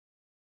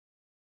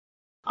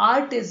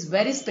Art is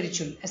very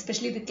spiritual,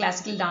 especially the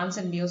classical dance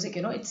and music,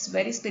 it's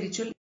very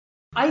spiritual.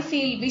 I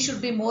feel we should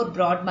be more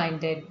broad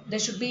minded. There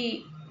should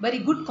be very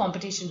good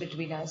competition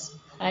between us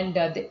and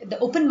the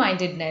open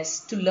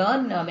mindedness to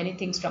learn many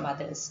things from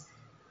others.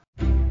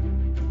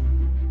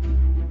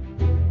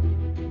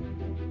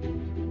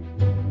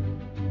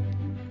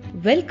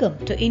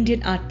 Welcome to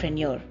Indian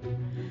Artpreneur.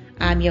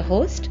 I'm your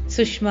host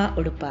Sushma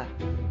Udupa.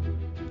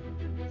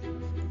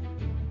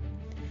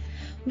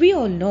 We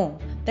all know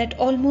that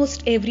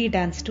almost every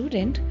dance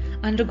student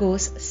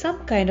undergoes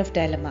some kind of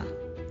dilemma.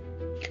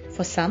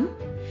 For some,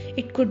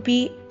 it could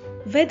be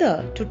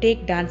whether to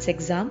take dance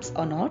exams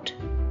or not,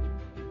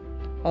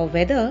 or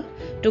whether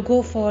to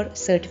go for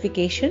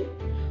certification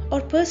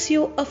or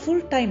pursue a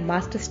full-time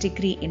master's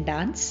degree in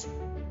dance,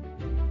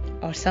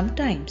 or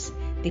sometimes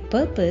the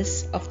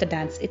purpose of the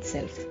dance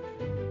itself.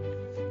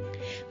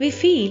 We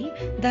feel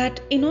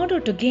that in order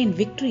to gain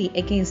victory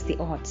against the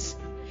odds,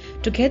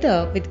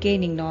 together with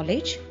gaining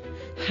knowledge,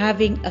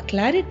 having a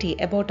clarity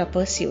about a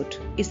pursuit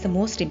is the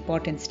most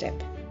important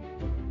step.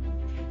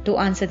 To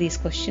answer these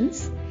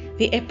questions,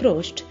 we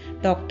approached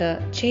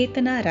Dr.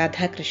 Chaitana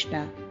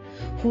Radhakrishna,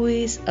 who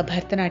is a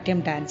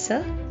Bharatanatyam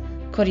dancer,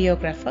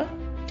 choreographer,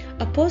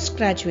 a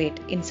postgraduate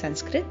in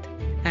Sanskrit,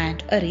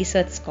 and a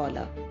research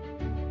scholar.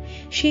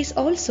 She is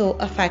also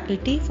a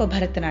faculty for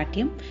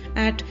Bharatanatyam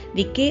at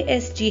the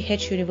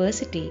KSGH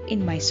University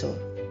in Mysore.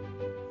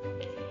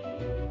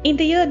 In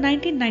the year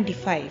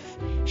 1995,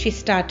 she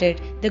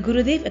started the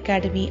Gurudev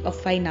Academy of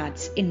Fine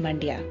Arts in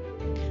Mandya,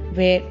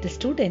 where the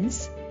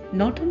students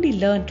not only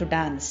learn to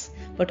dance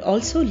but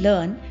also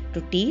learn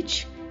to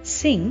teach,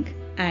 sing,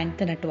 and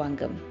the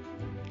Nattvangam.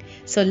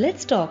 So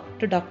let's talk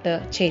to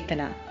Dr.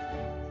 Chaitana.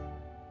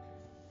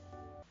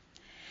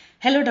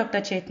 Hello, Dr.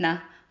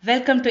 Chaitana.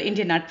 Welcome to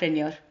Indian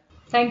Artpreneur.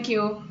 Thank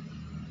you.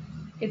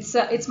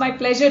 It's my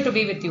pleasure to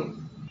be with you.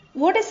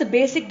 What is the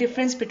basic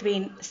difference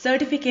between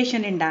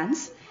certification in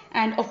dance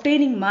and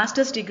obtaining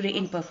master's degree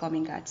in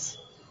performing arts?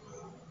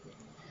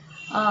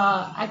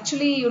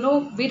 Actually,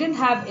 we didn't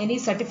have any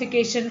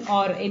certification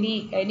or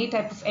any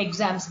type of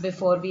exams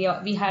before.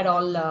 We had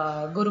all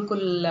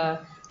Gurukul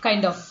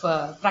kind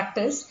of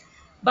practice.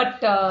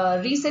 But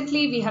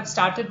recently we have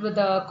started with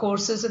the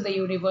courses in the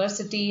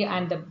university,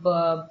 and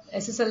the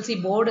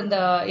SSLC board in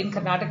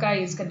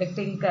Karnataka is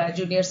conducting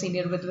junior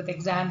senior with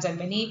exams, and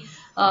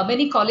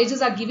many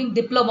colleges are giving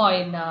diploma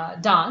in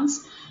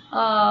dance.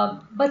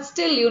 But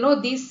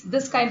still,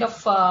 this kind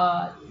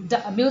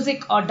of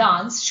music or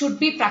dance should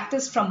be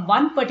practiced from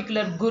one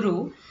particular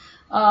guru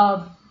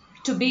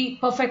to be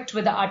perfect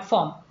with the art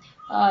form.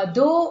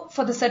 Though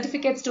for the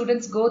certificate,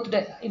 students go to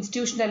the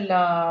institutional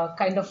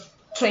kind of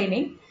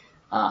training.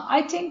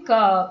 I think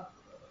the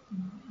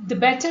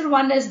better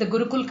one is the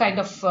Gurukul kind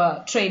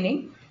of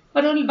training.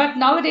 But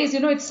nowadays,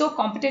 it's so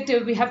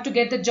competitive. We have to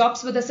get the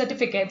jobs with the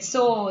certificates.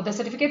 So the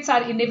certificates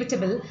are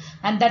inevitable.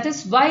 And that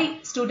is why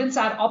students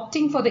are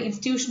opting for the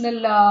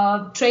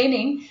institutional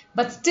training.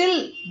 But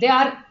still, they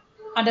are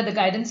under the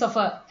guidance of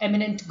an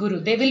eminent guru.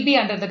 They will be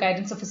under the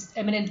guidance of an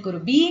eminent guru.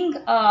 Being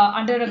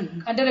under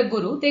a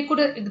guru, they go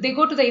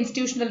to the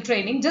institutional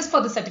training just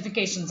for the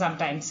certification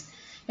sometimes.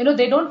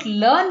 They don't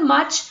learn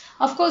much.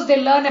 Of course, they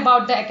learn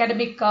about the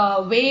academic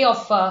way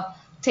of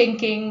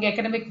thinking,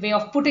 academic way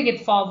of putting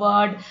it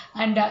forward,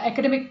 and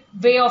academic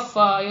way of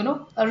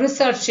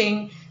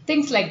researching,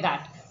 things like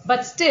that.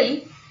 But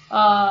still,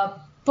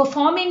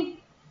 performing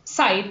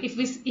side,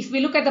 if we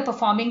look at the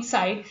performing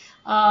side,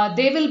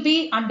 they will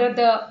be under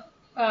the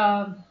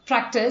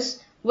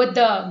practice with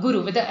the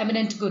guru, with the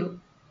eminent guru.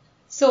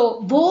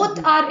 So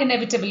both are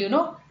inevitable.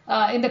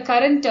 In the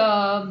current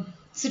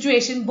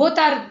situation, both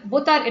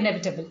are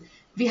inevitable.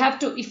 We have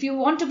to, if you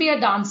want to be a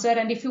dancer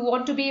and if you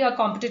want to be a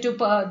competitive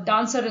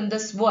dancer in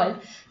this world,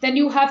 then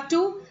you have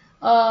to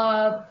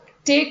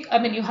take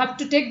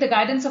the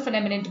guidance of an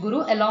eminent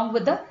guru along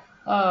with the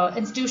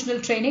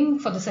institutional training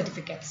for the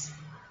certificates.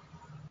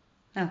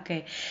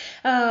 Okay.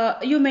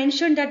 You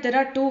mentioned that there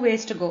are two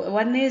ways to go.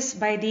 One is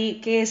by the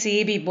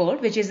KSEB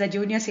board, which is the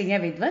junior senior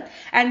Vidvat,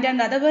 and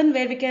then another one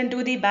where we can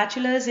do the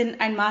bachelor's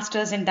and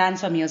master's in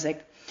dance or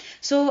music.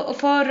 So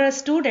for a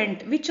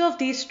student, which of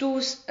these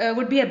two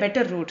would be a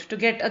better route to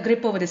get a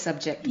grip over the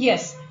subject?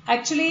 Yes,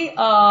 actually,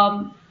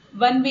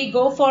 when we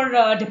go for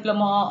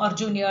diploma or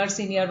junior,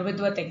 senior,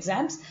 Vidvat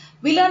exams,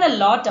 we learn a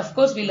lot. Of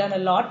course, we learn a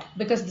lot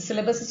because the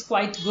syllabus is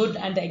quite good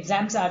and the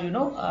exams are,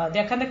 they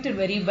are conducted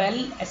very well.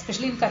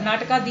 Especially in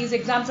Karnataka, these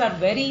exams are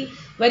very,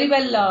 very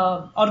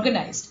well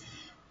organized.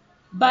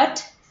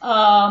 But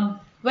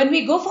when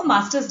we go for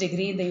master's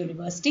degree in the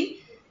university,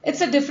 it's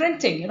a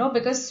different thing,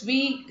 because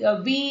we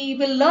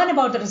will learn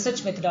about the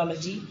research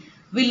methodology.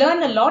 We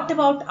learn a lot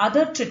about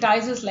other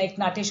treatises like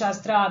Natya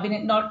Shastra,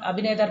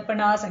 Abhinay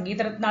Darpana,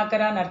 Sangeeta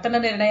Ratnakara,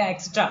 Nartana Nirnaya,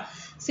 etc.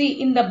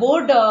 See, in the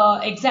board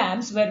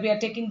exams where we are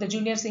taking the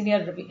junior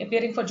senior,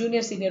 appearing for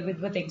junior senior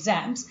with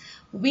exams,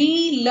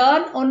 we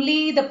learn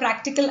only the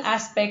practical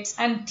aspects,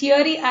 and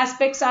theory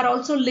aspects are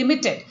also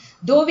limited.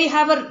 Though we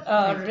have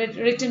a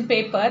written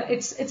paper,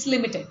 it's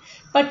limited.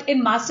 But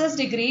in master's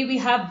degree, we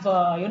have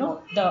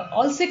the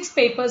all 6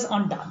 papers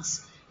on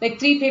dance. Like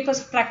 3 papers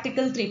of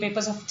practical, 3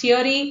 papers of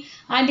theory,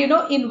 and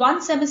in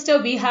one semester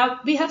we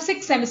have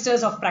 6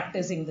 semesters of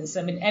practicing this.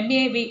 I mean,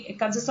 it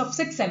consists of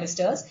 6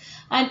 semesters,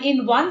 and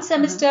in one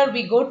semester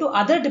we go to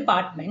other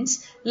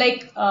departments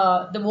like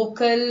the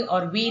vocal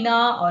or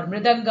veena or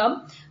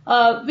mridangam.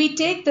 We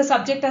take the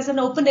subject as an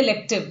open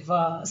elective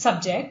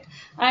subject,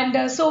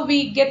 and so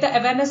we get the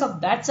awareness of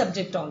that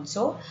subject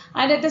also.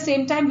 And at the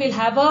same time, we'll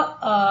have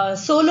a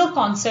solo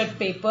concert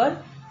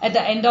paper at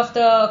the end of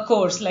the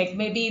course, like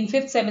maybe in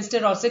 5th semester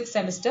or 6th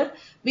semester,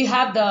 we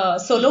have the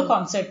solo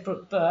concert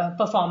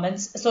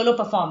solo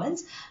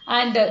performance,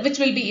 and which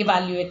will be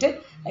evaluated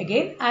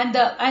again. And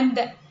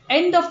the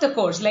end of the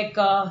course, like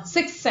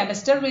 6th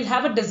semester, we'll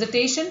have a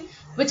dissertation,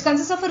 which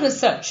consists of a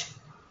research.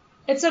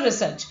 It's a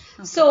research.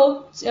 Okay.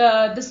 So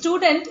the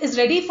student is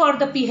ready for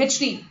the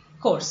PhD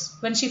course.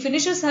 When she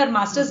finishes her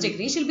master's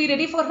degree, she'll be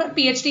ready for her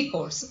PhD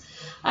course.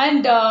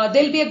 And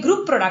there'll be a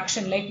group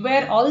production, like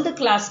where all the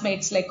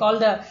classmates, like all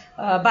the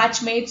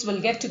batchmates will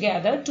get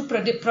together to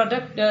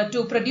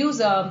produce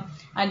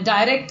and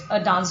direct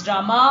a dance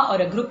drama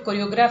or a group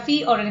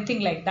choreography or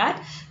anything like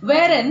that,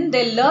 wherein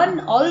they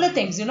learn all the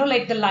things,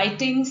 like the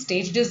lighting,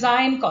 stage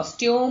design,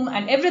 costume,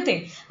 and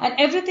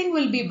everything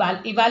will be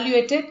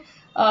evaluated.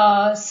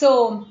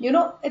 So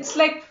it's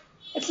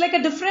like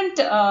a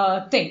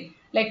different thing.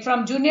 Like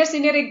from junior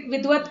senior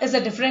Vidwat is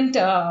a different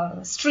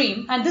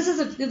stream, and this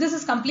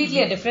is completely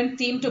a different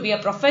theme, to be a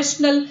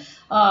professional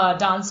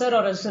dancer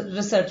or a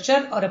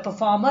researcher or a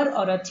performer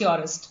or a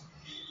theorist.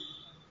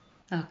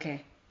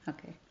 Okay.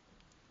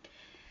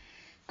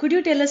 Could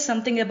you tell us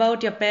something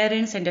about your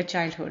parents and your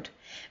childhood?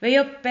 Were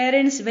your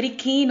parents very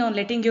keen on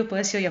letting you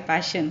pursue your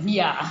passion?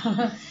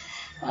 Yeah.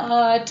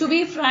 To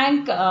be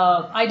frank,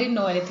 I didn't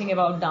know anything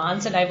about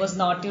dance, and I was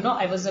not,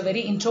 I was a very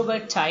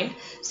introvert child.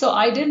 So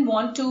I didn't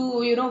want to,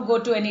 go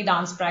to any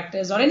dance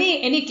practice or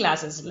any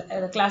classes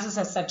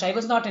as such. I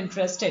was not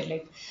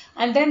interested.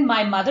 And then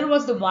my mother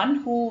was the one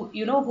who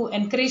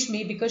encouraged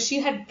me, because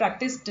she had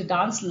practiced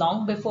dance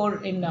long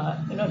before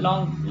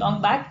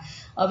long back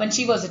when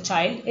she was a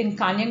child in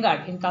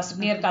Kanyangar,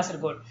 near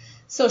Kasaragod.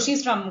 So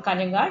she's from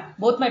Kanyangar.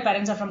 Both my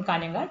parents are from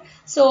Kanyangar.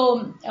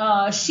 So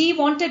she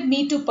wanted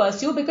me to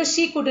pursue, because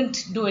she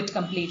couldn't do it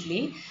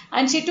completely.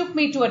 And she took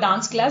me to a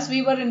dance class.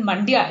 We were in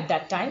Mandya at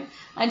that time.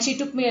 And she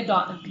took me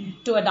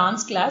to a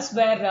dance class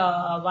where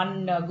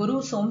one Guru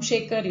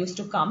Somshekhar used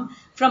to come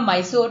from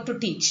Mysore to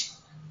teach.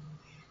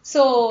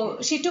 So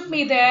she took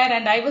me there,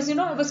 and I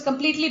was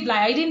completely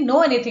blank. I didn't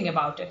know anything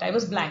about it. I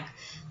was blank.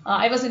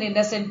 I was an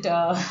innocent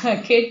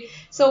kid.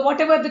 So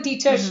whatever the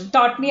teacher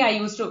taught me, I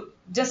used to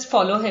just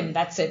follow him.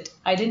 That's it.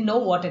 I didn't know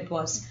what it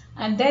was.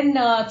 And then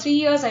 3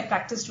 years I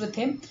practiced with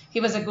him. He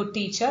was a good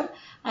teacher.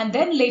 And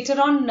then later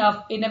on,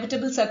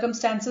 inevitable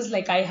circumstances,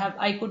 like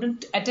I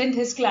couldn't attend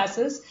his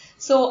classes.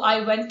 So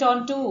I went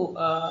on to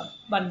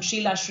one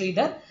Srila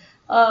Sridhar.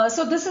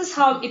 So this is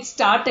how it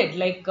started.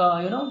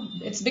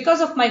 It's because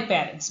of my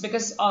parents,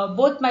 because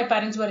both my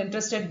parents were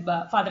interested,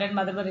 father and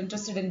mother were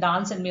interested in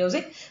dance and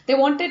music. They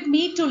wanted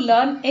me to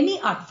learn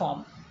any art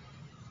form.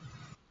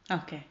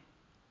 Okay.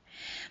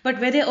 But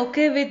were they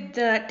okay with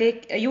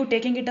you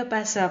taking it up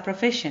as a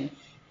profession?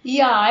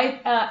 Yeah,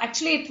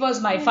 actually it was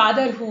my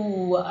father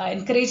who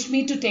encouraged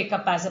me to take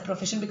up as a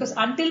profession, because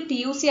until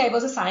PUC I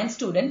was a science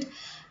student,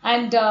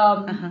 and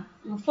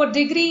for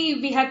degree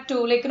we had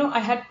to I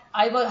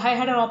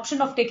had an option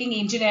of taking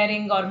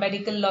engineering or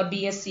medical or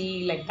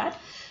BSc like that.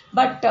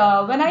 But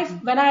when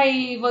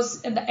I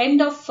was in the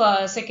end of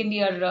second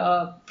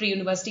year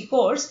pre-university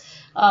course,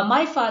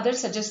 my father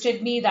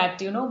suggested me that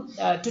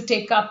to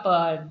take up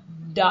a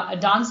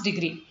dance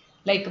degree,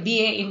 like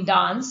BA in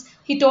dance.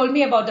 He told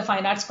me about the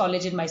Fine Arts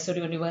College in Mysore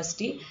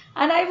University,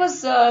 and I was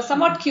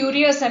somewhat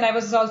curious, and I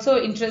was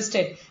also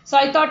interested. So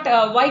I thought,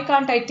 why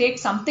can't I take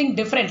something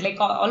different? Like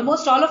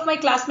almost all of my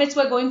classmates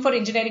were going for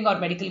engineering or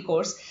medical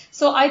course.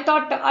 So I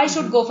thought I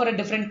should go for a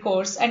different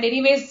course. And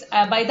anyways,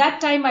 by that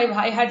time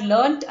I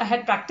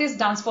had practiced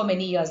dance for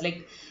many years.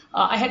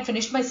 I had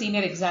finished my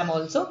senior exam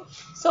also.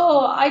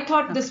 So I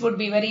thought this would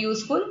be very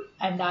useful,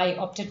 and I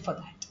opted for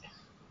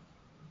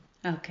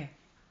that. Okay.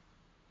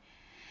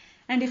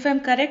 And if I'm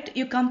correct,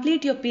 you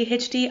complete your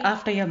PhD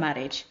after your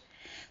marriage.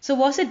 So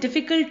was it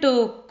difficult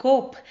to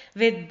cope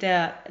with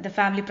the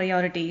family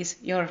priorities,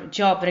 your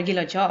job,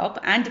 regular job,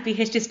 and the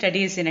PhD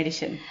studies in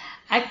addition?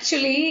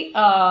 Actually,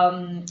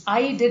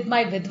 I did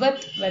my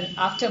Vidvat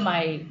after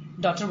my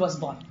daughter was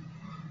born.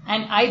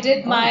 And I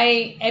did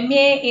my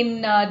MA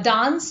in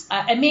dance,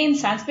 MA in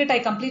Sanskrit. I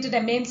completed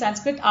MA in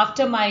Sanskrit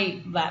after my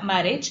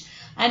marriage.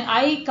 And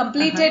I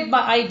completed,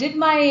 I did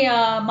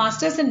my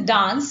master's in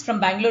dance from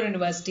Bangalore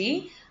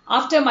University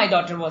after my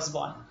daughter was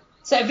born.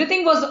 So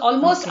everything was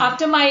almost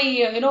after my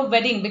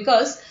wedding,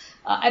 because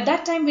At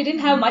that time, we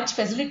didn't have much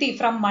facility.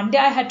 From Monday,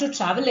 I had to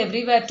travel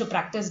everywhere to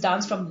practice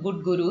dance from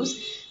good gurus.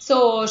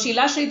 So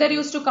Sheila Sridhar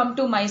used to come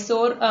to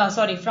Mysore,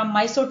 from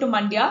Mysore to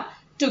Mandya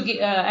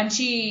and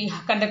she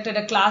conducted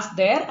a class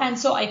there. And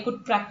so I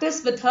could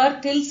practice with her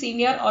till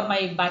senior or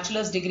my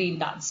bachelor's degree in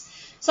dance.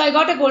 So I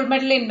got a gold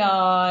medal in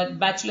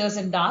bachelor's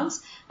in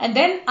dance. And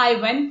then I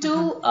went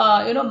to,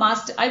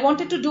 master. I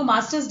wanted to do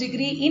master's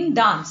degree in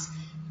dance.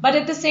 But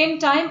at the same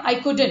time, I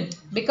couldn't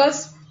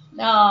because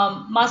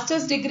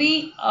master's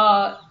degree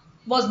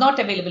was not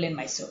available in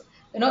Mysore.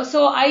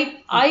 So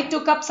I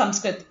took up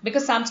Sanskrit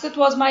because Sanskrit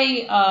was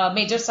my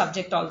major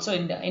subject also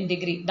in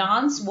degree.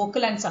 Dance,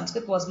 vocal, and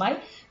Sanskrit was my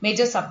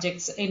major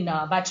subjects in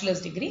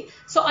bachelor's degree.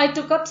 So I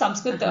took up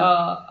Sanskrit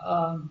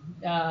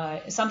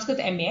Sanskrit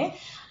MA.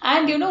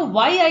 And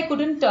why I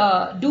couldn't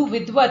do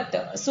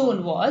Vidvat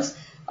soon was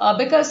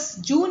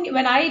because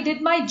when I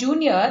did my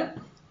junior,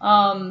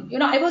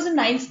 I was in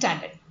 9th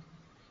standard.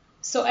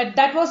 So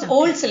that was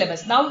old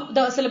syllabus. Now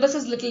the syllabus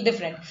is little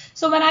different.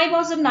 So when I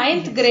was in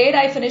 9th grade,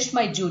 I finished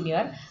my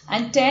junior,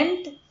 and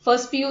 10th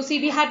first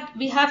PUC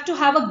we have to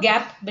have a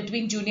gap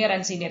between junior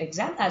and senior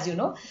exam, as you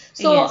know.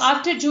 So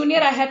after junior,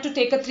 I had to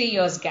take a 3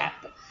 years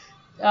gap.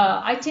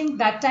 I think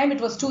that time it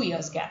was 2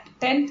 years gap.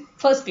 10th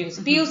first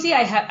PUC. PUC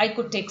I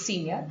could take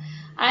senior.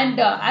 And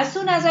as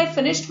soon as I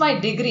finished my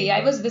degree,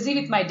 I was busy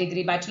with my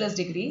degree, bachelor's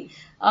degree.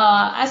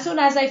 As soon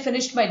as I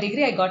finished my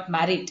degree, I got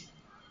married.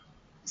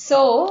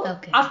 So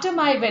after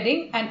my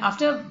wedding and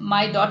after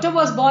my daughter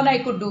was born, I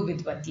could do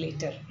Vidvat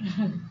later.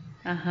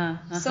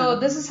 So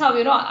this is how,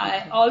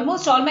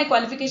 almost all my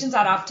qualifications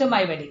are after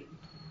my wedding.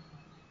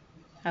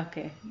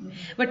 Okay.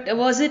 But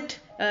was it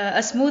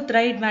a smooth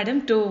ride,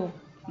 madam, to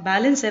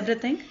balance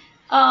everything?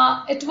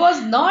 It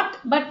was not,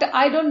 but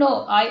I don't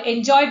know. I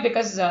enjoyed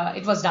because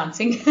it was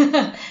dancing.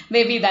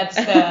 Maybe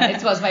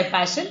it was my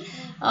passion.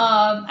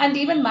 And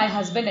even my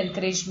husband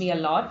encouraged me a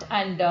lot.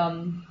 And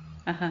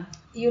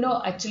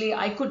actually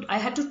I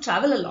had to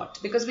travel a lot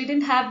because we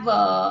didn't have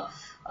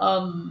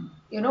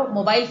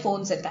mobile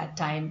phones at that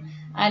time,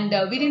 and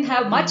we didn't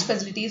have much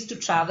facilities to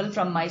travel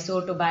from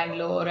Mysore to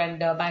Bangalore and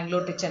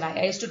Bangalore to Chennai.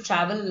 I used to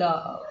travel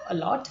a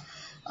lot,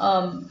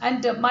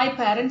 and my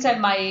parents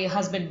and my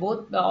husband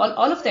both,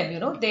 all of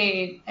them,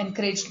 they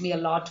encouraged me a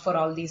lot for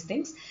all these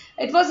things.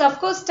 It was of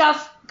course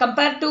tough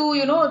compared to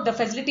the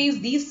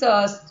facilities these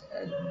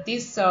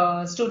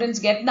students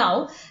get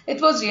now.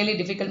 It was really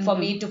difficult for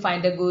me to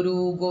find a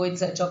guru, go in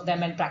search of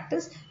them and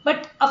practice.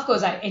 But of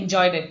course I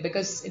enjoyed it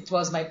because it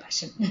was my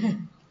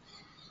passion.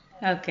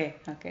 Okay.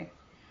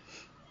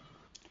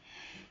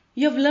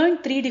 You have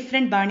learned 3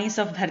 different banis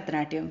of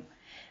Bharatanatyam.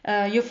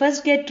 You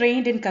first get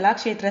trained in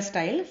Kalakshetra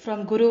style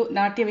from Guru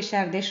Natya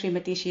Visharde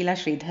Srimati Sheila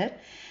Sridhar,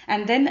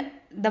 and then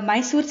the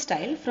Mysore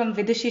style from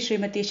Vidushi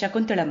Srimati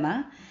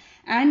Shakuntalamma,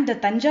 and the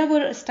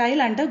Tanjavur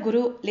style under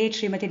Guru late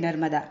Srimati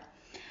Narmada.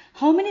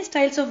 How many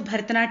styles of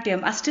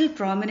Bharatanatyam are still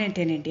prominent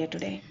in India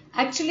today?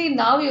 Actually,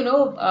 now,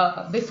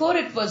 before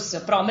it was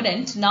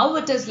prominent, now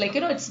it is like,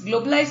 it's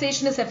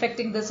globalization is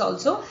affecting this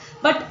also.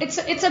 But it's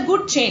a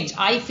good change,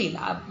 I feel.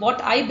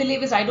 What I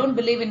believe is I don't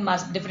believe in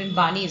different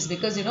banis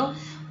because,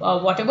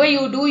 whatever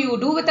you do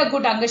with a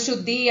good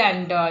Angashuddhi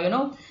and,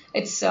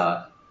 it's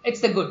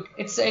the good.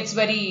 It's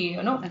very,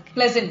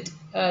 pleasant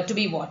to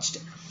be watched.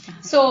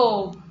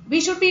 So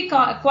we should be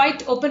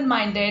quite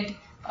open-minded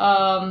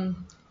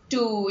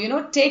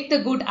to take the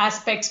good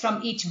aspects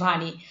from each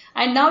bani.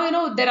 And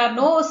now there are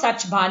no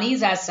such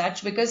banis as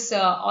such because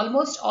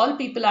almost all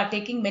people are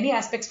taking many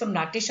aspects from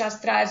Natya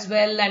Shastra as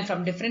well and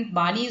from different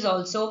banis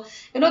also.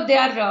 They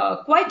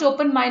are quite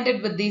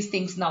open-minded with these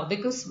things now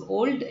because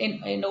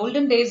in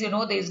olden days,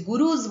 these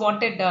gurus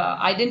wanted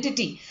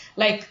identity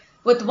like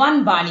with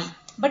one bani,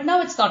 but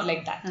now it's not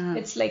like that.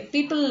 It's like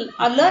people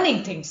are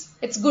learning things.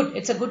 It's good.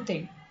 It's a good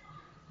thing.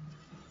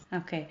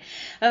 Okay.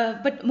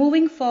 But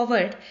moving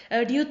forward,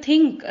 do you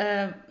think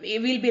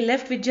we'll be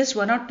left with just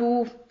 1 or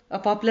 2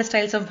 popular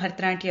styles of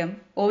Bharatanatyam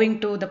owing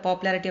to the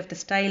popularity of the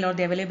style or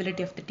the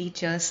availability of the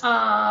teachers?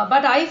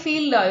 But I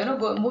feel,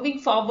 moving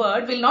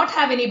forward, we'll not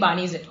have any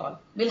banis at all.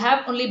 We'll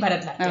have only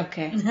Bharatanatyam.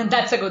 Okay.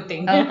 That's a good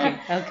thing.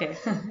 Okay.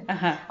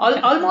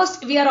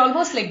 Almost, we are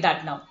almost like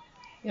that now.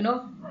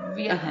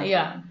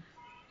 Yeah.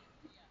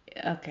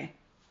 Okay.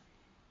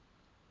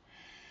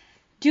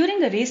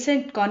 During a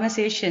recent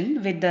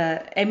conversation with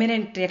the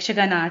eminent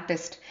Yakshagana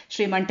artist,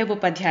 Sri Mantabu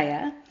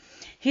Padhyaya,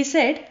 he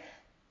said,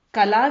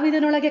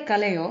 Kalavidanolage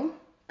kaleyo,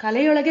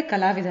 kaleyolage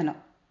kalavidano.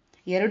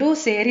 Eradu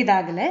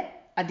seridagale,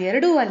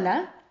 aderadu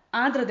alla,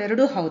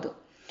 adraderadu haudu.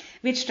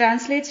 Which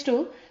translates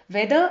to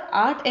whether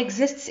art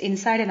exists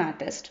inside an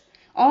artist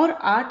or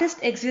artist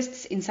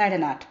exists inside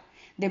an art.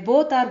 They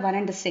both are one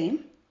and the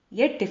same,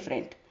 yet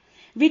different.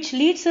 Which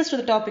leads us to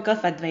the topic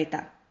of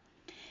Advaita.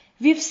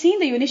 We've seen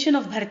the unison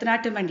of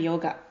Bharatanatyam and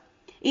yoga.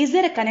 Is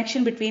there a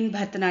connection between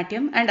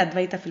Bharatanatyam and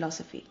Advaita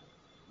philosophy?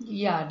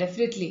 Yeah,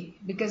 definitely.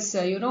 Because,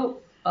 the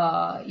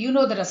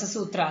Rasa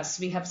Sutras.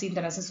 We have seen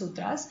the Rasa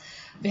Sutras.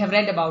 We have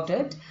read about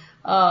it.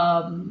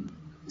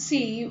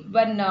 See,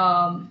 when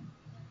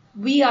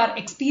we are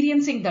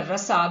experiencing the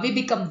Rasa, we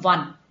become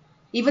one.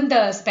 even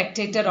the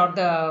spectator or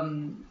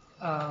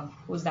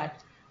the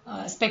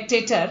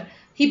spectator,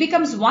 he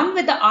becomes one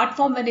with the art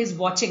form when he's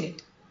watching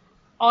it.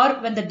 Or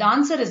when the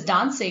dancer is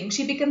dancing,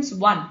 she becomes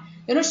one.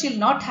 She'll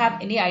not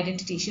have any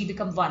identity. She'll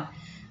become one.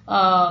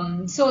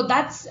 So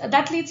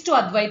that leads to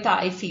Advaita,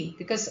 I feel,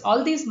 because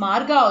all these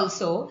marga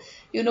also,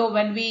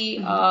 when we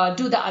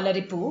do the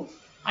Alaripu,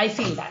 I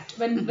feel that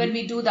when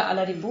we do the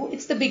Alaripu,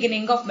 it's the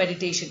beginning of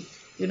meditation.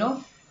 We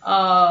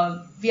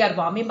are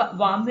warming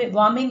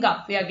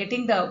up. We are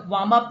getting the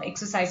warm up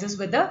exercises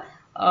with the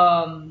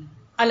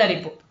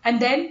Alaripu, and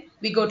then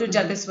we go to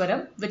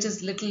Jatiswaram, which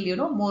is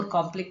little more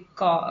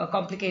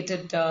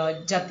complicated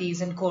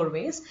jatis and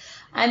korves,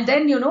 and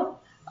then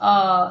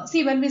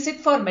see, when we sit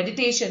for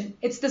meditation,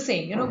 it's the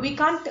same. We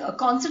can't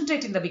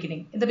concentrate in the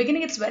beginning. In the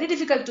beginning, it's very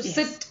difficult to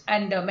sit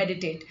and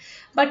meditate.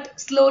 But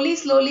slowly,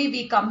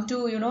 we come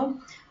to,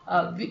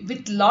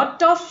 with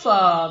lot of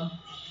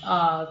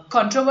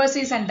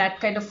controversies and that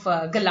kind of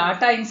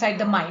galata inside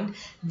the mind,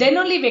 then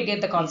only we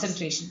get the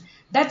concentration.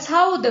 That's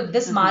how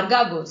this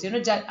marga goes.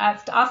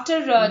 After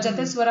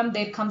Jatiswaram,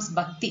 there comes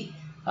bhakti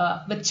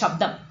with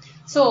Shabdam.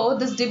 So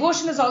this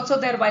devotion is also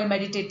there while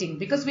meditating,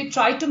 because we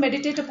try to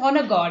meditate upon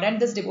a God, and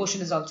this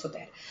devotion is also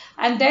there.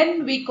 And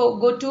then we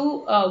go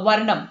to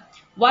Varnam.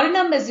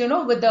 Varnam is,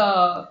 with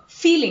the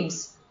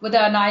feelings, with the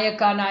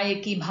Nayaka,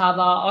 Nayaki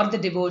Bhava or the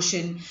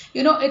devotion.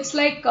 It's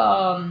like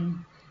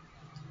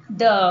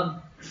the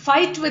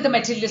fight with the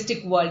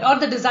materialistic world or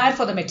the desire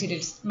for the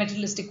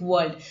materialistic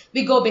world.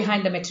 We go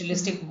behind the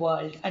materialistic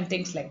world and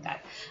things like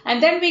that.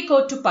 And then we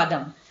go to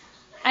Padam.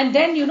 And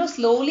then,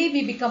 slowly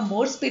we become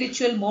more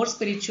spiritual,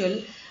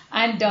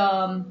 and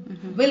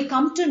we'll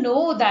come to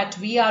know that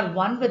we are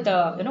one with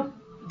the,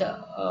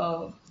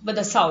 with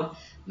the soul.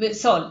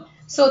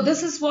 So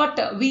this is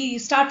what we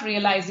start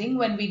realizing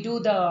when we do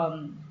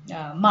the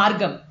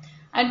Margam.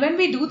 And when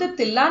we do the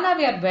Tillana,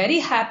 we are very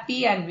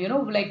happy, and, we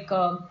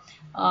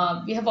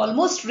have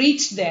almost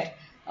reached there.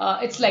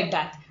 It's like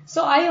that.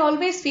 So I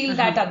always feel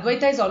that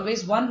Advaita is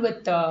always one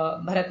with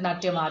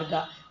Bharatnatyam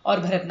Marga or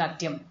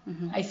Bharatnatyam.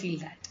 I feel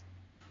that.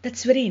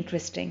 That's very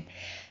interesting.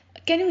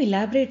 Can you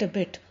elaborate a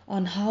bit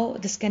on how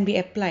this can be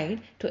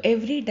applied to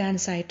every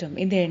dance item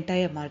in the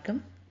entire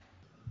Margam?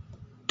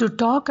 To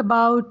talk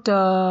about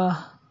the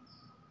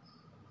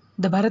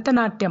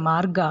Bharatanatyam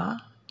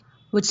Marga,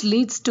 which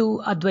leads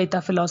to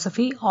Advaita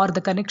philosophy, or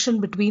the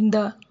connection between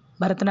the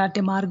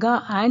Bharatanatyam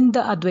Marga and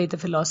the Advaita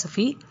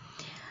philosophy,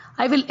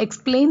 I will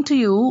explain to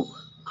you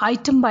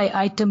item by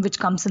item which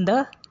comes in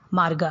the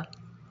Marga.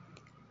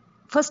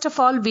 First of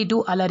all, we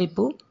do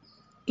Alaripu.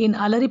 In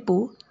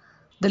Alaripu,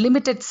 the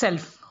limited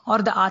self or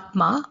the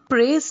Atma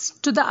prays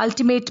to the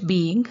ultimate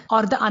being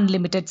or the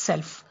unlimited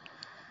self.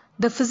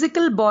 The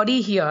physical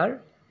body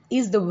here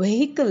is the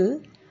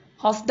vehicle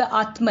of the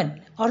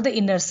Atman or the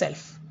inner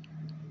self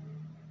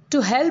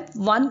to help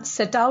one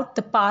set out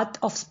the path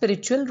of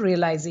spiritual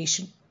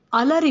realization.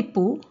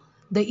 Alaripu,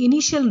 the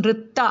initial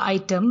Nritta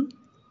item,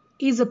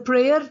 is a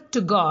prayer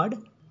to God,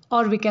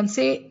 or we can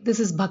say this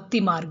is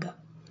Bhakti Marga.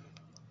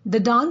 The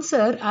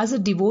dancer as a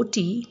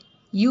devotee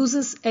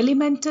uses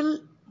elemental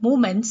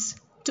movements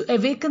to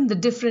awaken the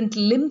different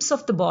limbs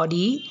of the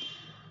body,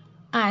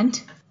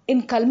 and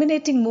in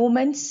culminating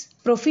movements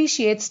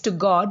propitiates to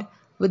God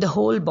with the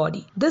whole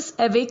body. This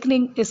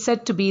awakening is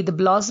said to be the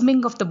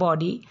blossoming of the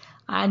body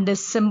and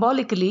is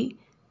symbolically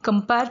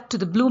compared to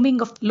the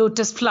blooming of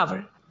lotus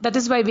flower. That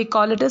is why we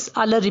call it as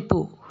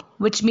Alaripu,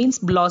 which means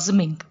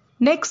blossoming.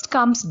 Next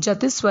comes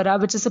Jatiswara,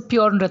 which is a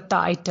pure Nritta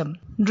item.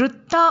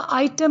 Nritta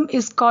item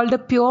is called a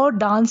pure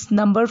dance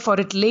number, for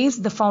it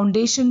lays the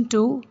foundation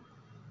to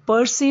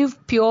perceive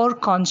pure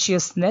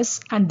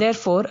consciousness, and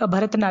therefore a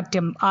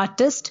Bharatanatyam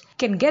artist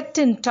can get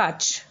in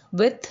touch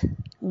with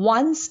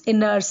one's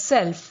inner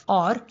self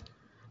or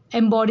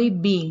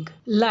embodied being,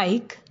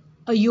 like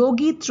a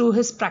yogi through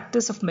his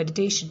practice of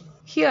meditation.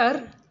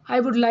 Here, I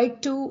would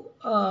like to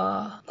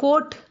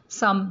quote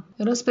some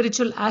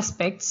spiritual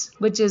aspects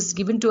which is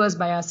given to us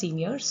by our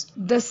seniors.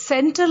 The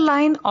center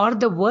line or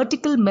the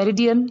vertical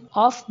meridian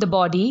of the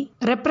body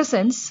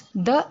represents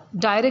the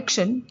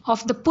direction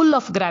of the pull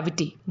of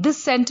gravity.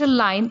 This center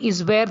line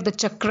is where the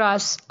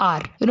chakras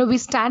are. We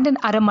stand in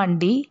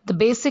Aramandi. The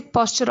basic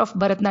posture of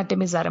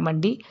Bharatanatyam is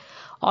Aramandi.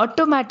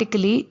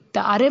 Automatically,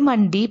 the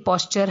Aramandi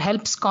posture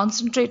helps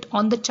concentrate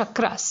on the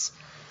chakras.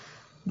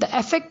 The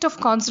effect of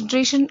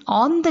concentration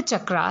on the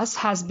chakras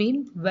has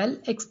been well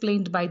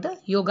explained by the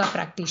yoga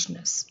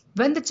practitioners.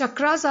 When the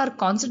chakras are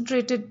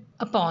concentrated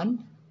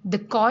upon, the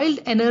coiled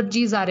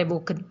energies are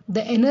awoken.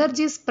 The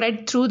energies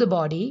spread through the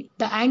body.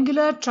 The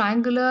angular,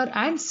 triangular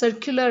and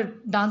circular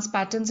dance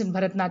patterns in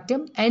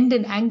Bharatanatyam end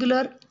in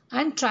angular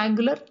and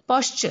triangular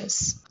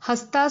postures.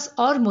 Hastas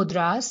or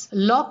mudras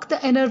lock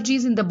the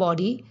energies in the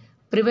body,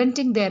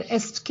 preventing their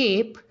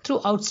escape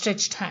through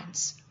outstretched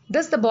hands.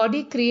 Thus the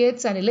body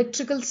creates an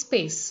electrical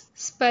space.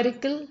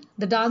 Spherical,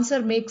 the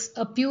dancer makes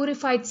a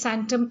purified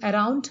sanctum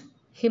around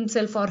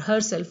himself or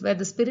herself where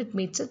the spirit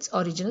meets its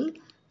original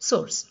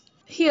source.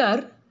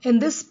 Here, in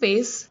this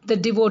space, the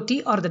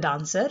devotee or the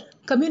dancer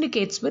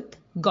communicates with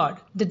God.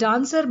 The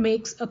dancer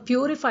makes a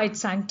purified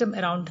sanctum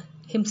around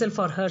himself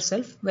or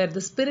herself where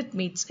the spirit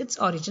meets its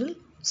original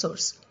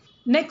source.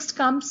 Next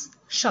comes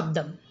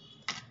Shabdam.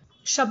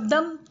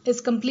 Shabdam is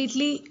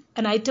completely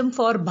an item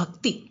for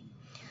bhakti.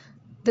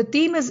 The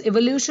theme is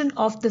evolution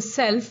of the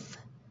self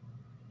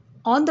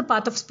on the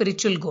path of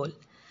spiritual goal.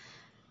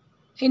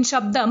 In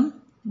Shabdam,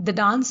 the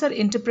dancer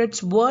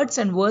interprets words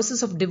and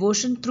verses of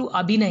devotion through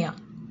abhinaya.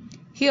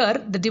 Here,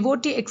 the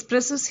devotee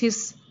expresses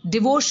his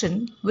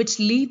devotion which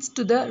leads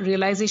to the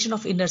realization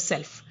of inner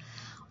self.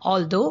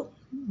 Although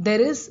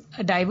there is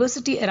a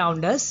diversity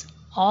around us,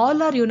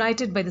 all are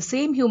united by the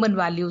same human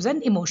values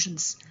and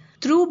emotions.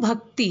 Through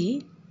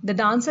bhakti, the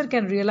dancer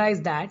can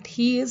realize that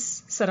he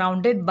is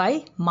surrounded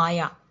by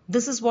Maya.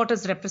 This is what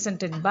is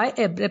represented in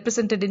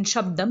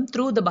Shabdam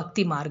through the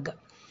Bhakti Marga.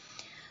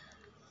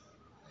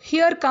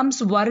 Here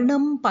comes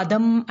Varnam,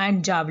 Padam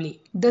and Javli.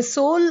 The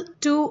soul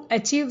to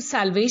achieve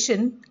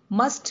salvation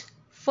must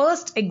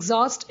first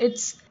exhaust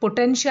its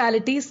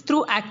potentialities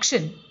through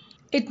action.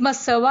 It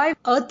must survive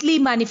earthly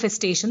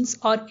manifestations,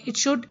 or it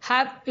should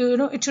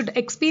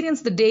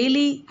experience the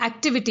daily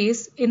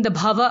activities in the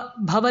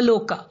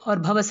Bhavaloka or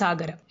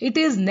Bhavasagara. It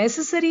is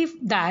necessary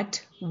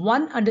that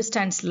one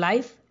understands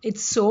life,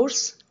 its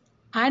source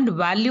and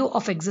value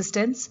of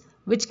existence,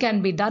 which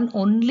can be done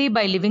only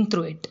by living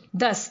through it.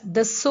 Thus,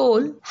 the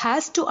soul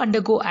has to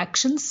undergo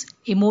actions,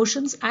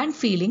 emotions and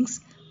feelings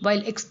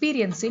while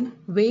experiencing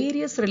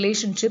various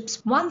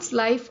relationships one's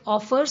life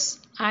offers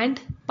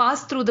and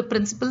pass through the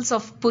principles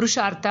of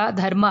Purushartha,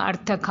 Dharma,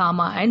 Artha,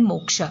 Kama and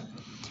Moksha.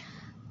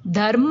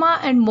 Dharma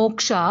and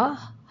Moksha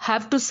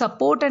have to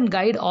support and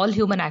guide all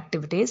human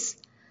activities.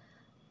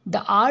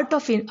 The art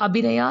of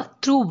Abhinaya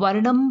through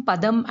Varnam,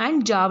 Padam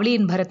and Javli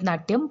in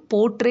Bharatanatyam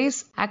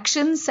portrays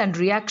actions and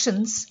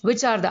reactions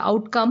which are the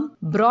outcome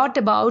brought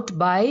about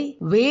by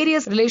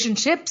various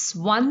relationships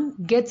one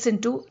gets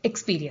into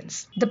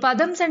experience. The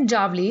Padams and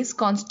Javlis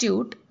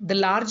constitute the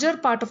larger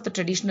part of the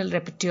traditional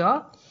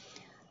repertoire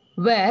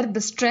where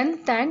the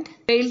strength and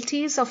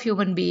frailties of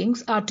human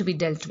beings are to be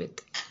dealt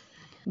with.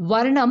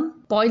 Varnam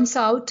points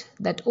out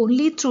that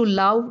only through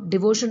love,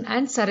 devotion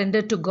and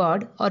surrender to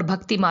God or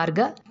Bhakti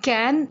Marga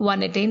can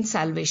one attain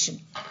salvation.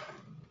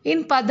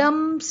 In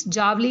Padams,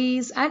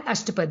 Javlis and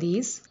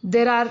Ashtapadis,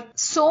 there are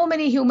so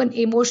many human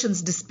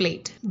emotions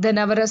displayed. The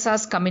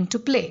Navarasas come into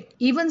play.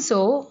 Even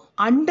so,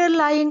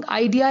 underlying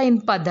idea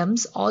in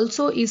Padams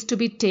also is to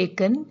be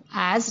taken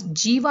as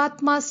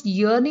Jivatma's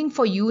yearning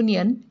for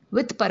union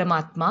with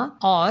Paramatma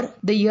or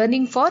the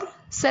yearning for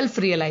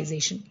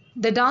self-realization.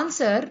 The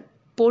dancer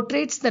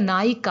portrays the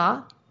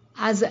Nayika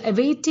as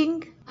awaiting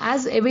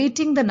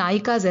the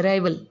Nayika's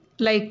arrival,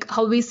 like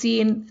how we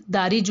see in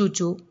Dari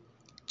Juchu,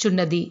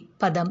 Chunnadi,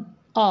 Padam,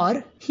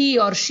 or he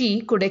or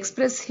she could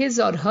express his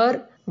or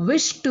her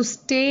wish to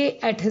stay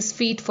at his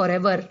feet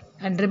forever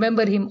and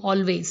remember him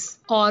always,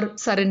 or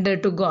surrender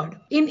to God.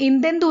 In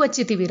Indendu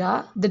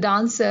Vachitivira, the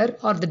dancer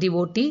or the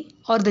devotee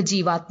or the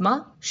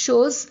Jivatma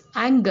shows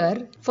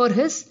anger for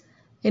his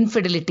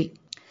infidelity.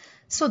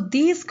 So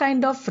these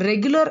kind of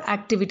regular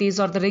activities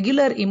or the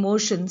regular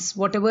emotions,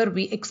 whatever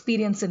we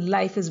experience in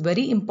life, is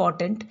very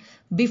important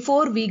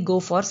before we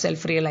go for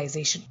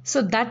self-realization.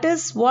 So that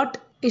is what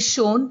is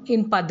shown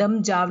in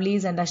Padam,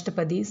 Javlis and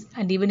Ashtapadis,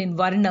 and even in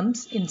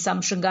Varnams, in some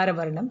Shringara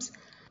Varnams,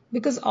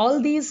 because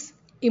all these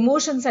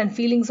emotions and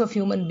feelings of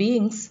human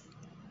beings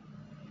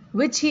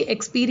which he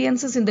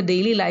experiences in the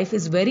daily life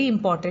is very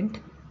important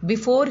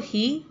before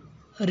he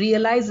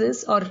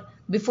realizes or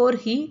before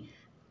he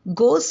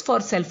goes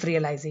for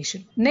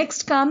self-realization.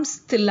 Next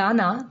comes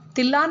Tilana.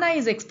 Tilana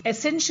is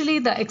essentially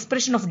the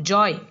expression of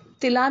joy.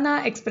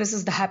 Tilana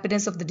expresses the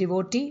happiness of the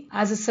devotee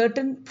as a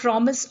certain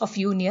promise of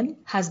union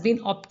has been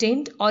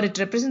obtained, or it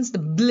represents the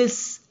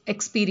bliss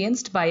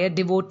experienced by a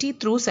devotee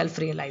through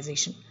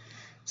self-realization.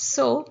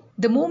 So,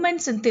 the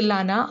movements in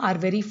Tilana are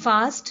very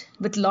fast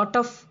with lot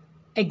of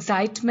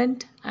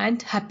excitement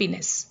and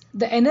happiness.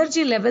 The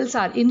energy levels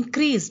are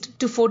increased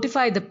to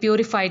fortify the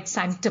purified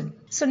sanctum.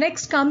 So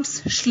next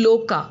comes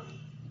Shloka.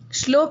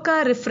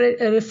 Shloka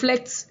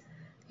reflects,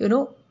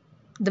 the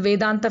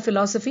Vedanta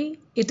philosophy.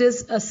 It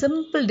is a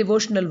simple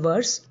devotional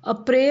verse. A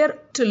prayer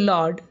to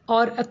Lord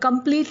or a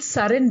complete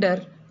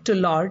surrender to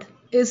Lord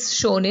is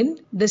shown in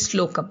this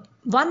Shlokam.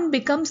 One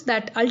becomes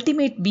that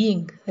ultimate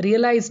being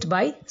realized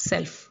by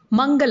self.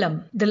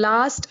 Mangalam. The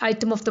last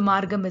item of the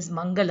Margam is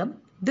Mangalam.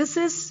 This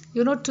is,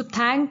 to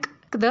thank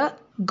the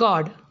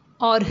God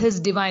or his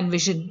divine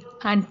vision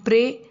and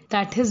pray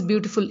that his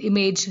beautiful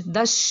image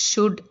thus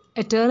should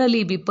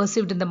eternally be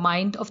perceived in the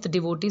mind of the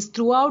devotees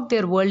throughout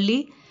their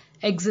worldly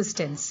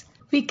existence.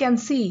 We can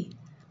see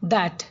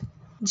that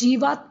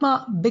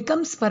Jivatma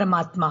becomes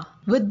Paramatma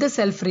with the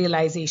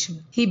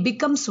self-realization. He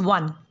becomes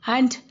one,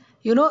 and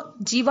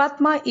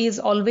Jivatma is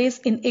always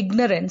in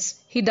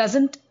ignorance. He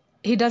doesn't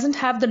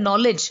have the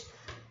knowledge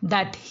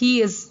that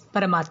he is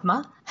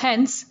Paramatma.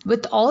 Hence,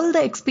 with all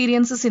the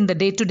experiences in the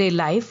day-to-day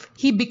life,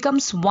 he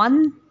becomes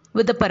one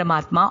with the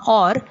Paramatma,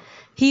 or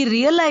he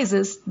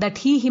realizes that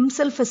he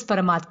himself is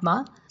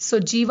Paramatma So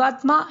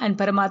Jivatma and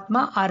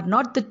Paramatma are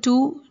not the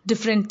two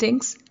different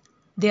things,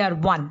 they are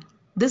one.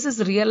 This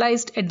is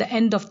realized at the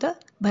end of the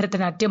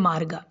Bharatanatyam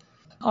Marga,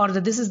 or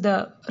this is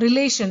the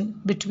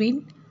relation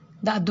between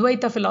the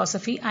Advaita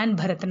philosophy and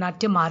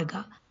Bharatanatyam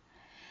Marga.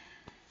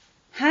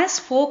 Has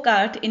folk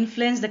art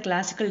influenced the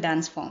classical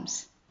dance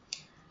forms?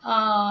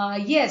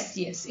 Yes,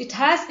 it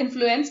has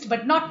influenced,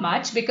 but not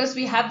much, because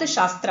we have the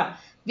Shastra.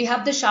 We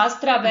have the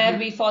Shastra where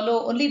we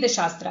follow only the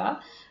Shastra.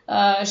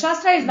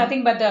 Shastra is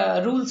nothing but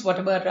the rules,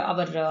 whatever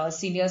our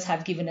seniors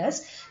have given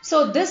us.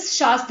 So this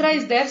Shastra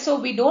is there, so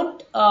we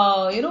don't,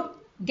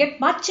 get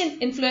much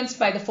influenced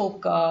by the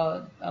folk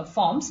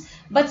forms.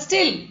 But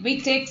still, we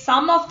take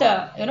some of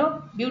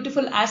the,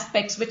 beautiful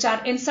aspects which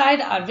are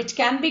inside, or which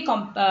can be,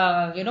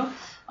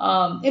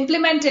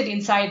 implemented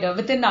inside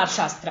within our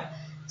Shastra.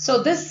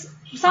 So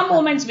some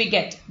moments we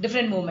get,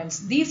 different moments.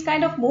 These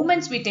kind of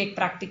moments we take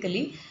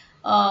practically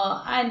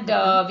and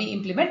we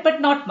implement,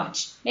 but not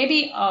much.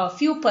 Maybe a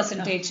few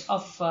percentage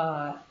of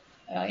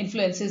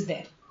influence is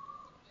there.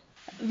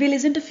 We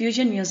listen to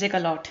fusion music a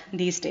lot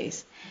these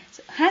days.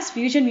 So has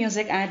fusion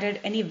music added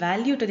any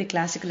value to the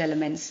classical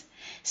elements,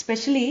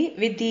 especially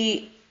with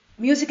the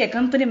music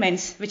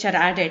accompaniments which are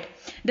added?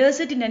 Does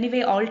it in any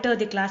way alter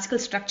the classical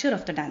structure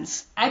of the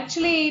dance?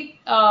 Actually,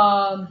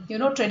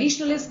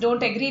 traditionalists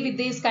don't agree with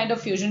this kind of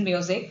fusion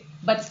music,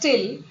 but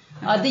still,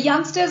 the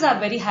youngsters are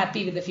very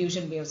happy with the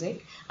fusion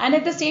music. And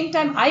at the same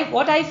time,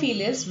 what I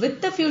feel is,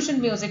 with the fusion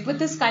music, with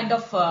this kind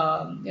of,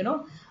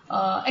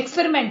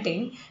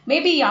 experimenting,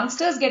 maybe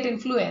youngsters get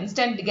influenced,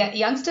 and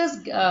youngsters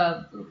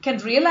can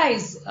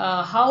realize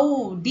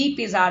how deep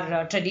is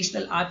our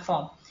traditional art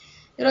form.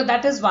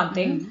 That is one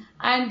thing.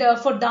 And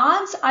for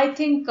dance, I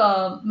think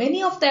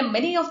many of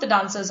the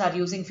dancers are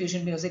using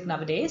fusion music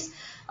nowadays.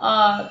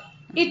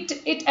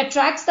 It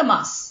attracts the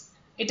mass.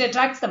 It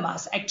attracts the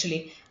mass,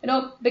 actually.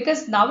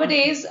 Because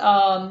nowadays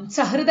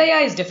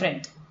Sahridaya is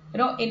different.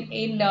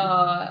 In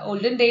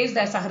olden days,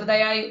 the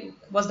Sahridaya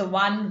was the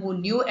one who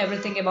knew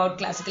everything about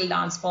classical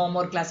dance form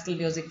or classical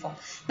music form.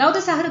 Now the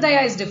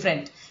Sahridaya is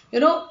different.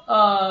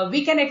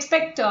 We can't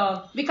expect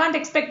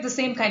the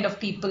same kind of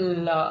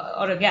people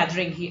or a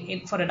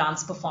gathering for a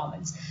dance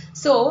performance.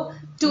 So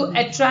to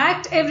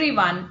attract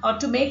everyone or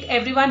to make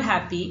everyone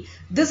happy,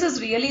 this is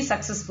really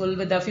successful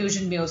with the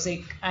fusion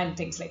music and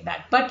things like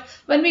that. But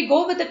when we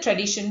go with the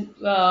tradition,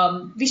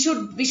 we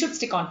should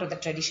stick on to the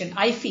tradition,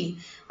 I feel.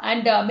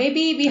 And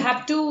maybe we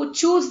have to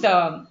choose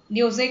the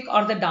music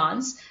or the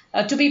dance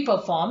to be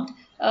performed,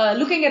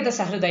 looking at the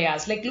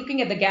Sahridayas, like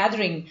looking at the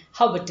gathering,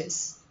 how it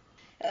is.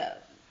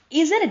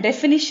 Is there a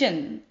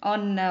definition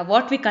on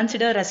what we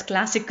consider as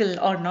classical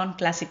or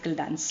non-classical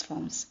dance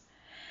forms?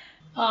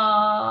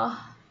 I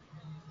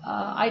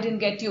didn't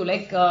get you.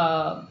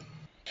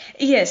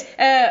 Yes,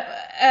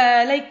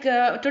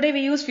 today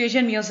we use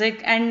fusion music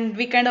and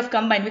we kind of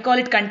combine. We call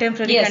it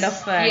contemporary kind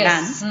of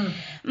dance.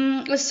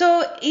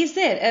 So is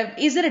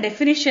there a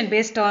definition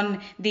based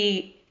on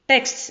the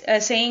texts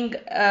saying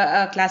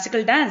a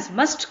classical dance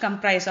must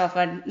comprise of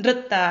a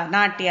nritta,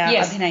 natya,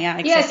 abhinaya,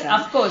 etc.? Yes,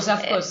 of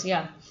course,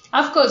 yeah.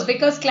 Of course,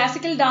 because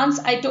classical dance,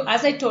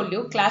 as I told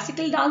you,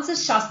 classical dance is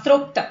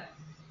Shastrokta.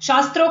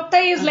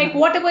 Shastrokta is like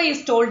whatever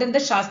is told in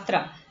the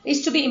Shastra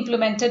is to be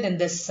implemented in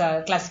this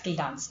classical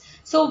dance.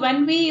 So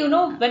when we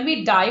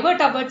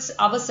divert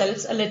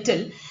ourselves a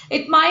little,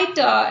 it might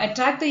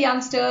attract the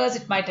youngsters,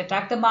 it might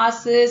attract the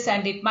masses,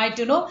 and it might,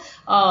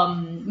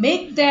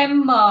 make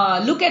them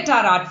look at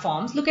our art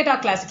forms, look at our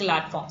classical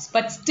art forms.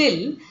 But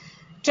still,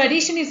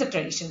 tradition is a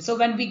tradition. So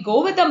when we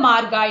go with the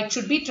Marga, it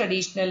should be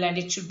traditional and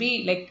it should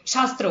be like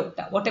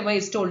Shastrokta, whatever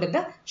is told in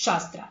the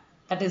Shastra.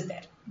 That is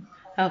there.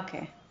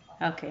 Okay.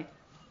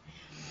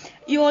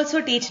 You also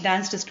teach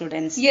dance to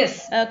students.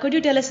 Yes. Could you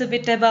tell us a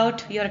bit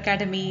about your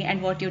academy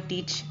and what you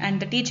teach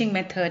and the teaching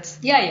methods?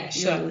 Yeah,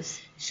 sure.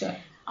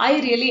 I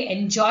really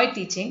enjoy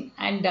teaching,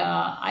 and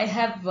I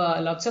have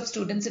lots of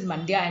students in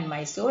Mandya and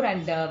Mysore,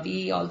 and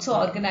we also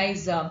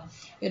organize,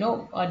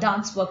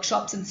 dance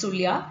workshops in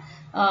Sulya.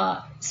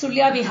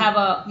 Sulya,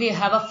 we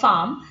have a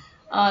farm.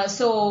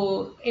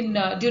 So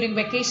during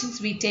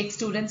vacations we take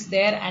students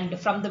there, and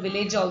from the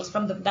village also,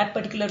 from that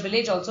particular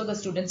village also, the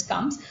students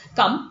come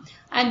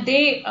and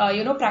they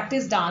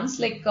practice dance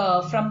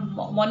from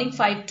morning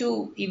 5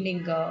 to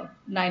evening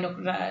 9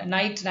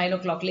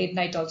 o'clock, late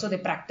night also they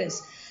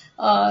practice.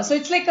 So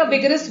it's like a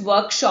vigorous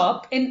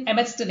workshop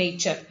amidst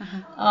nature.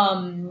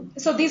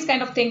 So these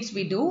kind of things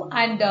we do,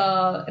 and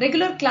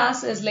regular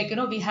class is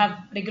we have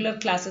regular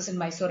classes in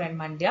Mysore and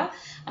Mandya,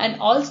 and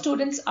all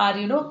students are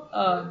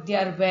they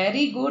are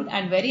very good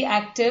and very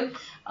active.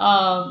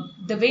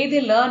 The way they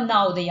learn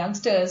now, the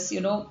youngsters,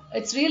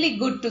 it's really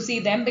good to see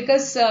them,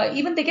 because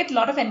even they get a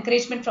lot of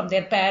encouragement from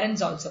their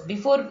parents also.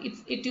 Before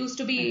it used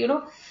to be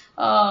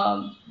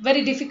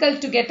very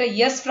difficult to get a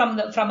yes from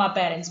our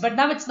parents, but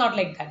now it's not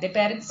like that. The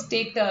parents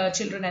take the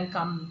children and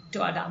come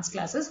to our dance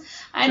classes,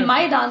 and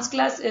my dance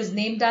class is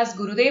named as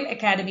Gurudev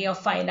Academy of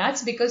Fine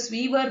Arts, because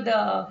we were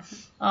the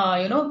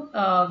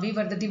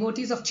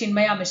devotees of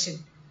Chinmaya Mission.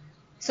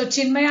 So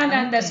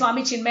Chinmayananda,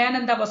 Swami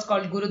Chinmayananda was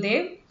called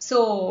Gurudev.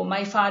 So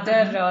my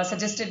father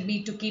suggested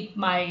me to keep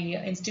my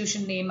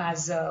institution name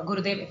as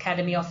Gurudev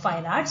Academy of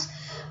Fine Arts.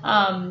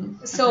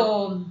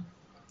 So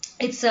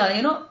it's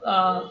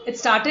it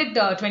started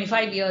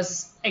 25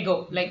 years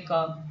ago, like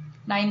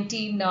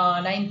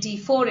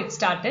 1994 it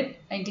started,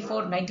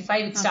 94,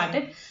 95 it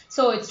started.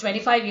 So it's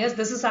 25 years.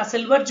 This is our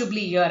silver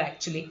jubilee year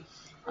actually.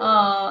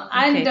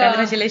 And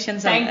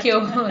congratulations. Thank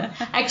you.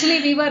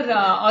 Actually, we were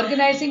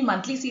organizing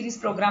monthly series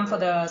program for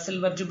the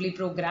Silver Jubilee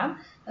program,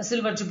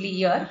 Silver Jubilee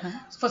year,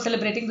 for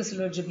celebrating the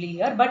Silver Jubilee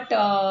year. But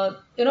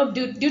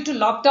due to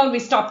lockdown, we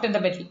stopped in the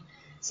middle.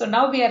 So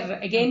now we are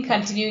again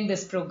continuing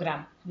this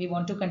program. We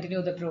want to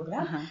continue the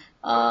program.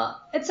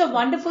 It's a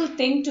wonderful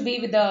thing to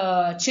be with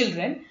the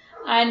children,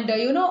 and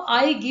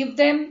I give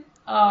them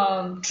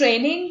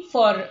training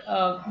for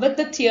with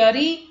the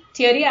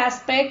theory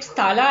aspects,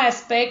 thala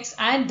aspects,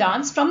 and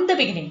dance from the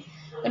beginning.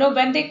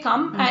 When they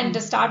come and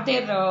start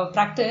their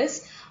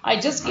practice, I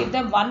just give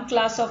them one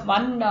class of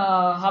 1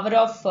 hour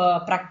of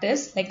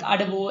practice, like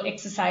adavu,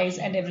 exercise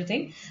and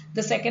everything.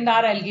 The second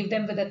hour I'll give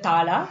them with the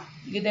thala,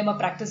 give them a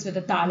practice with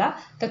the thala.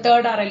 The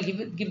third hour I'll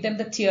give them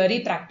the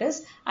theory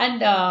practice,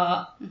 and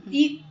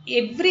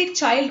every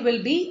child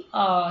will be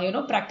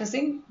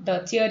practicing the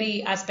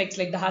theory aspects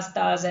like the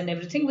hastas and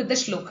everything with the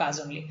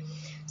shlokas only.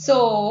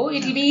 So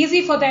it will be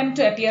easy for them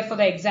to appear for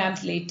the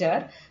exams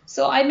later.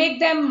 So I make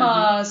them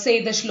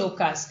say the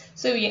shlokas.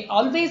 So we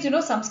always,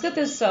 Sanskrit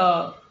is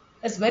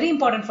very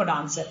important for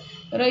dancer.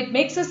 It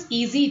makes us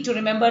easy to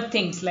remember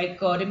things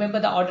like remember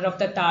the order of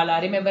the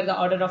tala, remember the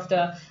order of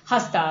the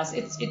hastas.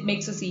 It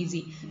makes us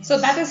easy. Yes. So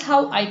that is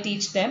how I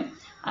teach them.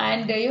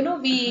 And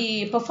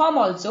we perform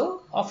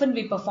also. Often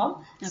we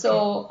perform. Okay.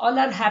 So all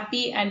are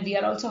happy, and we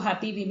are also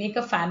happy. We make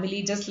a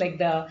family, just like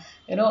the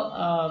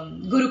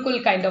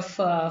Gurukul kind of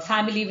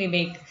family we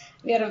make.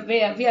 We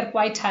are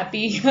quite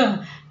happy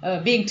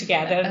being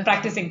together and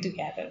practicing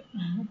together.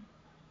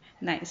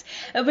 Nice.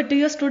 But do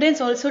your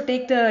students also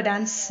take the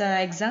dance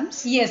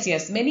exams?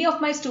 Yes. Many of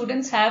my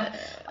students have,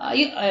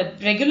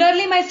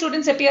 regularly my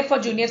students appear for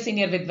junior,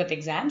 senior Vidvat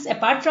exams.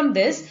 Apart from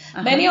this,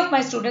 many of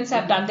my students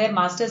have done their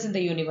masters in the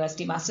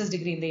university, master's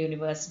degree in the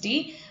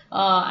university.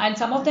 And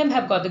some of them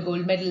have got the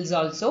gold medals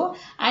also.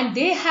 And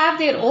they have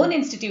their own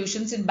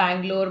institutions in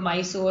Bangalore,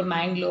 Mysore,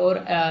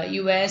 Mangalore,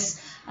 US,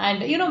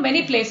 and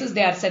many places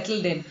they are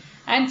settled in.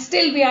 And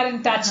still we are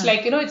in touch,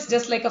 like, it's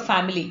just like a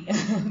family.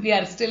 We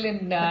are still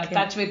in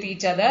touch with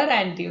each other,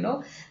 and,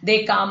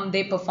 they come,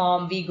 they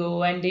perform, we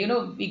go, and,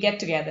 we get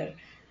together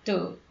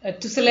to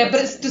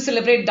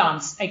celebrate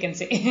dance, I can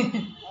say.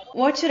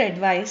 What's your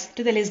advice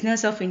to the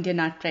listeners of Indian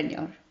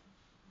Artpreneur?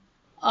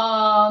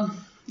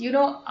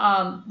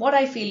 What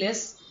I feel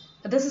is,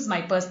 this is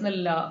my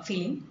personal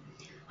feeling.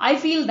 I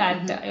feel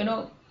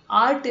that,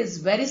 art is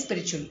very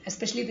spiritual,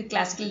 especially the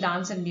classical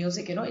dance and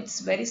music. It's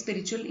very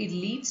spiritual. It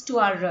leads to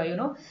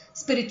our,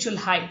 spiritual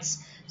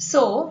heights.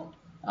 So,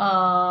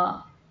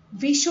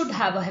 we should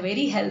have a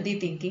very healthy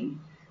thinking.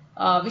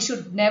 We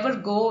should never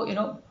go,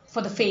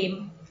 for the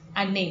fame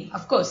and name.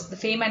 Of course, the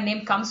fame and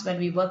name comes when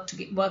we work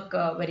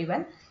very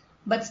well.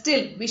 But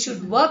still, we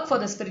should work for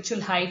the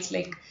spiritual heights.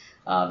 Like,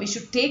 we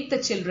should take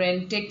the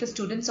children, take the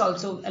students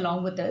also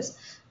along with us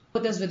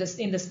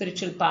in the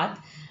spiritual path.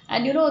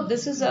 And,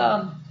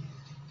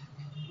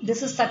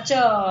 this is such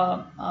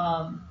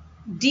a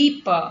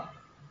deep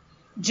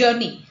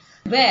journey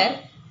where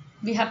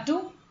we have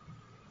to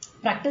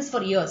practice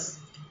for years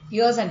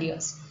and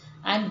years,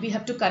 and we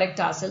have to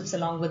correct ourselves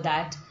along with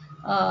that.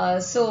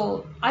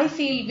 So I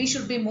feel we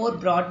should be more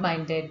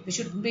broad-minded. We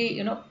should be,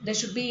 there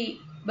should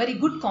be very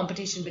good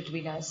competition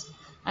between us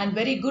and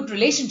very good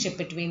relationship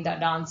between the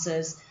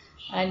dancers,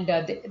 and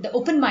the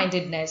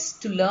open-mindedness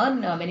to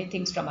learn many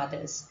things from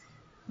others.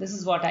 This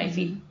is what I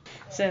feel.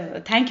 So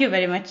thank you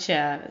very much,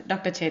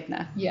 Dr.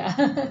 Chetna. Yeah.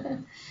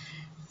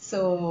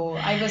 So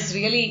I was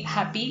really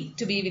happy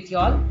to be with you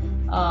all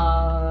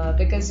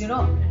because,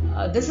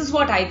 this is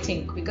what I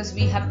think, because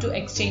we have to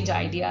exchange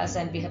ideas,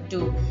 and we have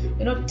to,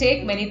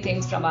 take many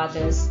things from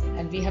others,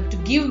 and we have to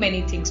give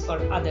many things for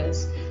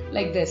others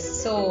like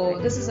this. So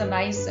this is a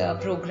nice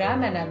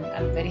program, and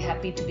I'm very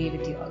happy to be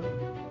with you all.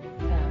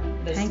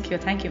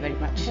 Thank you very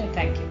much.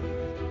 Thank you.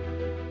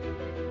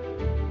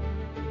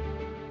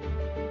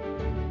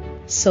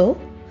 So,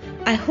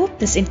 I hope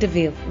this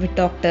interview with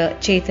Dr.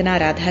 Chetna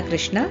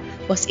Radhakrishna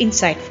was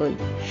insightful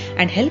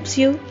and helps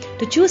you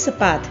to choose a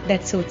path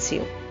that suits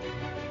you.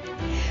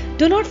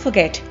 Do not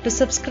forget to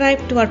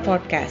subscribe to our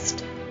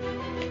podcast.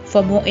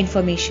 For more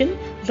information,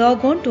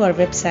 log on to our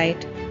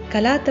website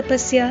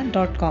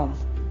kalatapasya.com.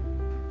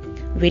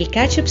 We'll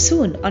catch up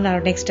soon on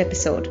our next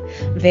episode,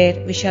 where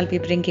we shall be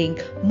bringing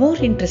more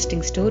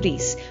interesting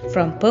stories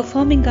from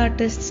performing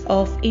artists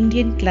of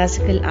Indian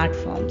classical art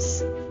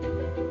forms.